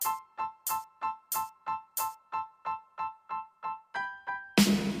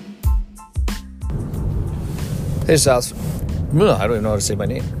This is Ash. I don't even know how to say my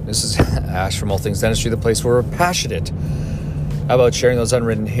name. This is Ash from All Things Dentistry, the place where we're passionate about sharing those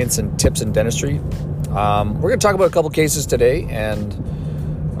unwritten hints and tips in dentistry. We're going to talk about a couple cases today and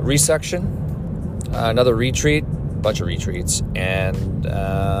a resection, another retreat, bunch of retreats, and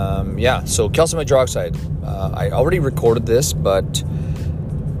so calcium hydroxide. I already recorded this, but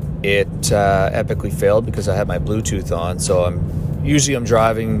it epically failed because I had my Bluetooth on. So I'm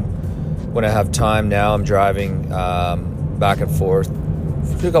driving when I have time. Now I'm driving back and forth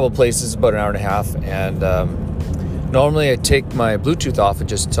to a couple places, about an hour and a half, and normally I take my Bluetooth off and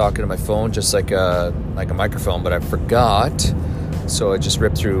just talk into my phone, just like a microphone, but I forgot, so I just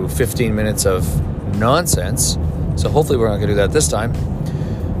ripped through 15 minutes of nonsense. So hopefully we're not going to do that this time.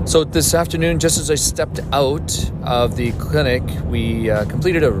 So this afternoon, just as I stepped out of the clinic, we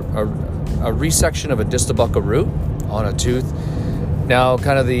completed a resection of a distal buccal root on a tooth. Now,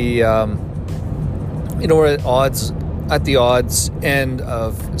 kind of the we're at the odds end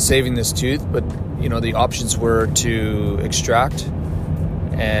of saving this tooth, but the options were to extract,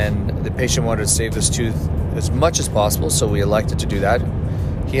 and the patient wanted to save this tooth as much as possible, so we elected to do that.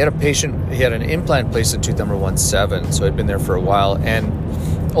 He had an implant placed in tooth number 17, so it had been there for a while, and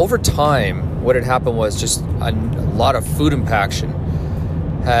over time, what had happened was just a lot of food impaction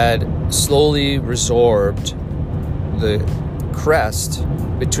had slowly resorbed the crest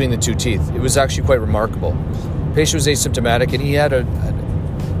between the two teeth. It was actually quite remarkable. The patient was asymptomatic, and he had a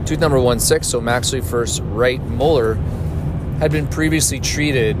tooth number 16, so maxillary first right molar, had been previously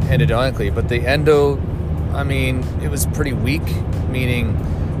treated endodontically, but the endo, it was pretty weak, meaning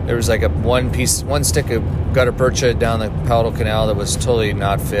there was like one stick of gutta percha down the palatal canal that was totally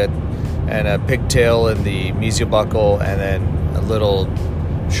not fit, and a pigtail in the mesial buccal, and then a little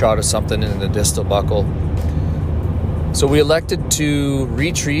shot of something in the distal buccal. So we elected to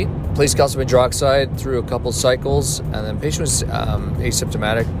retreat, place calcium hydroxide through a couple cycles, and then the patient was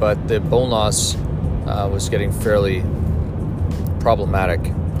asymptomatic, but the bone loss was getting fairly problematic.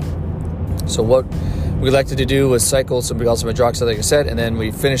 So what we elected to do was cycle some calcium hydroxide, like I said, and then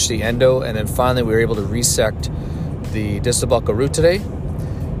we finished the endo, and then finally we were able to resect the distal buccal root today.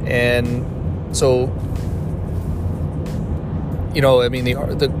 And so,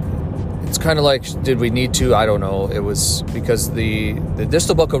 it's kind of like, did we need to? I don't know. It was because the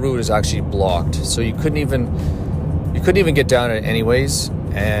distal buccal root is actually blocked, so you couldn't even get down it anyways,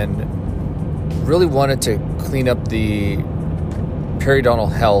 and really wanted to clean up the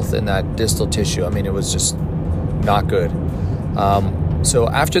periodontal health in that distal tissue. It was just not good. So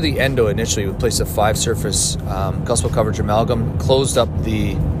after the endo, initially we placed a 5-surface calcium coverage amalgam, closed up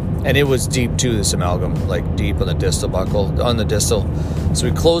and it was deep too, this amalgam, like deep on the distal buccal, on the distal. So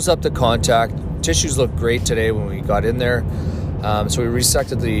we closed up the contact. Tissues looked great today when we got in there. So we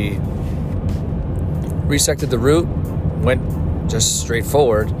resected the root, went just straight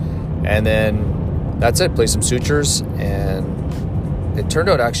forward, and then that's it. Placed some sutures, and it turned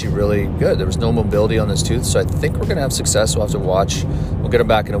out actually really good. There was no mobility on this tooth, so I think we're going to have success. We'll have to watch. We'll get them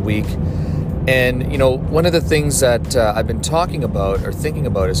back in a week. And, one of the things that I've been talking about or thinking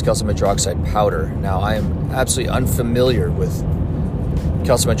about is calcium hydroxide powder. Now, I am absolutely unfamiliar with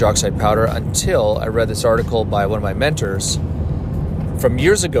calcium hydroxide powder until I read this article by one of my mentors from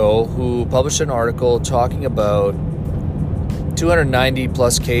years ago, who published an article talking about 290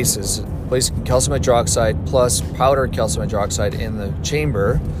 plus cases, placing calcium hydroxide plus powder calcium hydroxide in the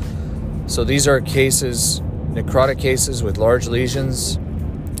chamber. So these are cases, necrotic cases with large lesions.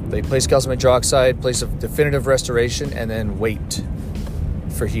 They place calcium hydroxide, place a definitive restoration, and then wait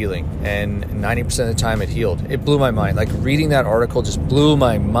for healing. And 90% of the time it healed. It blew my mind. Like, reading that article just blew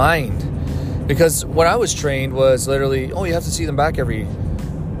my mind. Because what I was trained was literally, you have to see them back every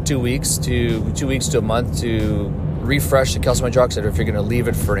 2 weeks to a month to refresh the calcium hydroxide if you're going to leave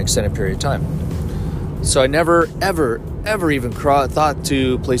it for an extended period of time. So I never, ever even thought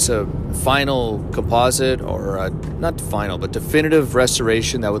to place a final composite or not final, but definitive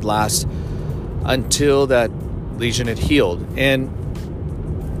restoration that would last until that lesion had healed. And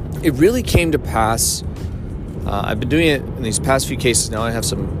it really came to pass. I've been doing it in these past few cases now. I have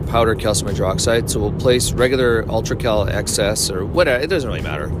some powder calcium hydroxide, so we'll place regular UltraCal XS or whatever, it doesn't really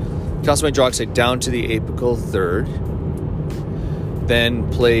matter, calcium hydroxide down to the apical third, then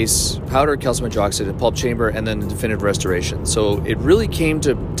place powder calcium hydroxide in the pulp chamber, and then the definitive restoration. So it really came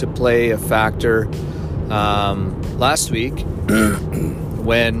to play a factor last week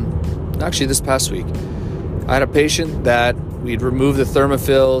this past week, I had a patient that we'd removed the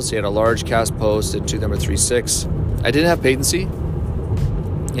thermophils. He had a large cast post in tooth number 36. I didn't have patency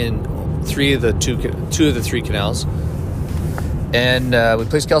in two of the three canals. And we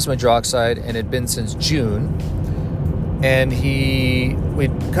placed calcium hydroxide, and it had been since June. and we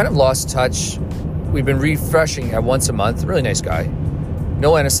kind of lost touch. We've been refreshing at once a month. Really nice guy.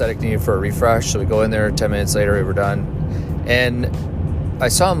 No anesthetic needed for a refresh. So we go in there, 10 minutes later, we were done. And I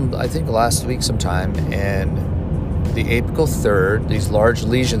saw him, I think last week sometime, and the apical third, these large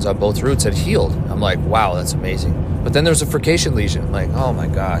lesions on both roots had healed. I'm like, wow, that's amazing. But then there's a furcation lesion. I'm like, oh my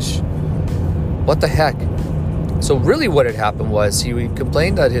gosh, what the heck? So really what had happened was he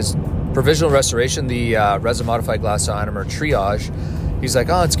complained that his provisional restoration, the resin modified glass ionomer triage, he's like,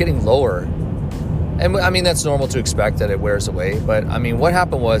 oh, it's getting lower. And I mean, that's normal to expect that it wears away. But I mean, what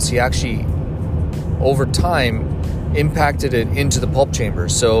happened was he actually, over time, impacted it into the pulp chamber.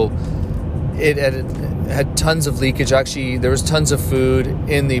 So it had tons of leakage. Actually, there was tons of food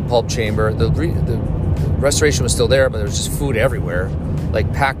in the pulp chamber. The restoration was still there, but there was just food everywhere,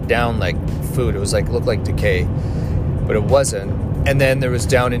 like packed down like food. It was like, looked like decay, but it wasn't. And then there was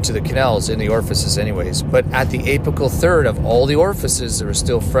down into the canals in the orifices anyways. But at the apical third of all the orifices, there was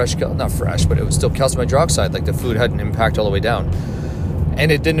still not fresh, but it was still calcium hydroxide, like the food hadn't impacted all the way down.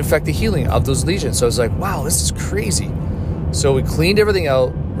 And it didn't affect the healing of those lesions. So I was like, wow, this is crazy. So we cleaned everything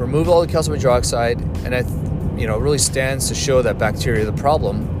out, removed all the calcium hydroxide, and it really stands to show that bacteria are the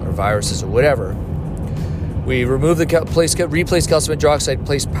problem, or viruses or whatever. We removed replaced calcium hydroxide,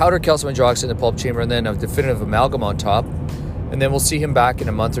 placed powdered calcium hydroxide in the pulp chamber, and then a definitive amalgam on top. And then we'll see him back in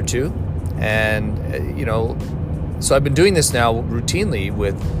a month or two. And, so I've been doing this now routinely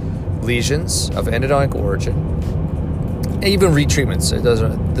with lesions of endodontic origin, and even retreatments. It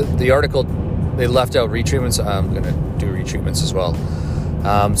doesn't, the article, they left out retreatments. I'm going to do retreatments as well.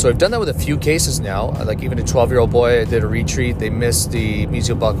 So I've done that with a few cases now. Like even a 12-year-old boy, I did a retreat. They missed the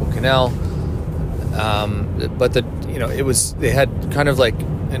mesiobuccal canal. But they had kind of like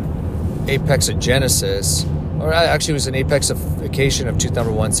an apexogenesis, or actually it was an apexification of tooth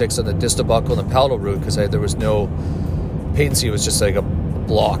number 1-6 on the distal buccal and the palatal root, because there was no patency. It was just like a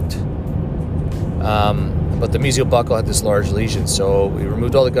blocked. But the mesial buccal had this large lesion. So we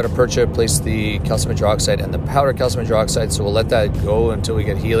removed all the gutta percha, placed the calcium hydroxide and the powdered calcium hydroxide. So we'll let that go until we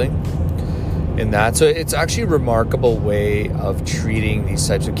get healing in that. So it's actually a remarkable way of treating these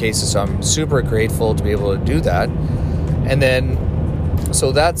types of cases. So I'm super grateful to be able to do that. And then,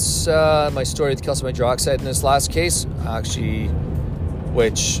 so that's my story with calcium hydroxide in this last case, actually,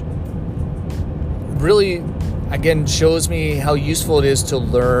 which really, again, shows me how useful it is to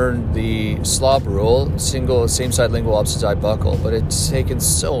learn the SLOB rule, single same-side lingual, opposite-side buccal. But it's taken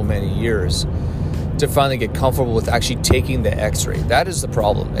so many years to finally get comfortable with actually taking the x-ray. That is the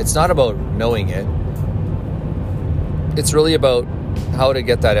problem. It's not about knowing it. It's really about how to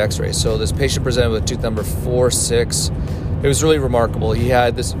get that x-ray. So this patient presented with tooth number 4-6. It was really remarkable. He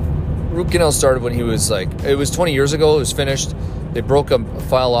had this root canal started when he was it was 20 years ago. It was finished. They broke a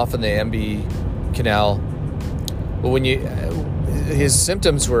file off in the MB canal. But his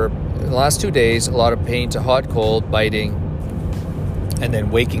symptoms were, in the last 2 days, a lot of pain to hot, cold, biting, and then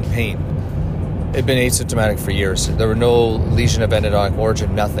waking pain. It had been asymptomatic for years. There were no lesion of endodontic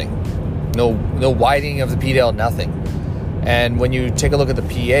origin, nothing. No widening of the pedal, nothing. And when you take a look at the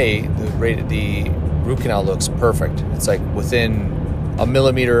PA, the root canal looks perfect. It's like within a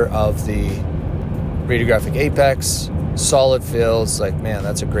millimeter of the radiographic apex, solid fills. Like, man,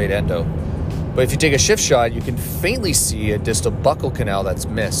 that's a great endo. But if you take a shift shot, you can faintly see a distal buccal canal that's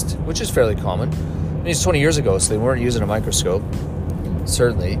missed, which is fairly common. And it's 20 years ago, so they weren't using a microscope,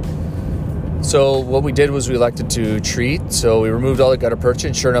 certainly. So what we did was we elected to treat. So we removed all the gutta percha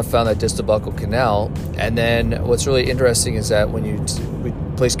and sure enough found that distal buccal canal. And then what's really interesting is that when we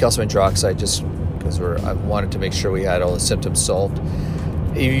placed calcium hydroxide, just because I wanted to make sure we had all the symptoms solved.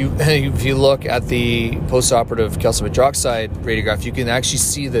 If you look at the post-operative calcium hydroxide radiograph, you can actually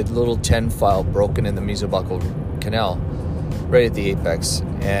see the little 10 file broken in the mesiobuccal canal right at the apex.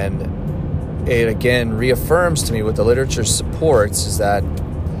 And it again reaffirms to me what the literature supports is that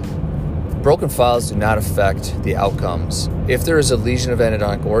broken files do not affect the outcomes. If there is a lesion of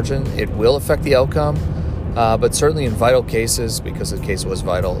endodontic origin, it will affect the outcome. But certainly in vital cases, because the case was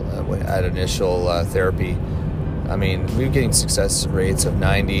vital at initial therapy, I mean, we're getting success rates of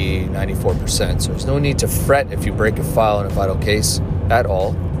 90, 94%. So there's no need to fret if you break a file in a vital case at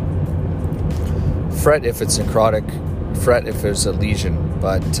all. Fret if it's necrotic, fret if there's a lesion.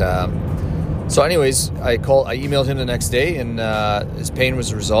 But so anyways, I emailed him the next day, and his pain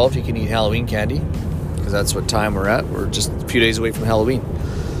was resolved. He can eat Halloween candy because that's what time we're at. We're just a few days away from Halloween.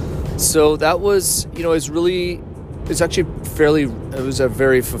 So that was, it was a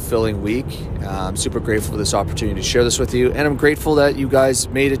very fulfilling week. I'm super grateful for this opportunity to share this with you. And I'm grateful that you guys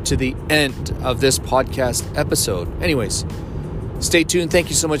made it to the end of this podcast episode. Anyways, stay tuned. Thank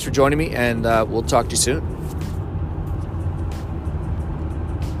you so much for joining me, and we'll talk to you soon.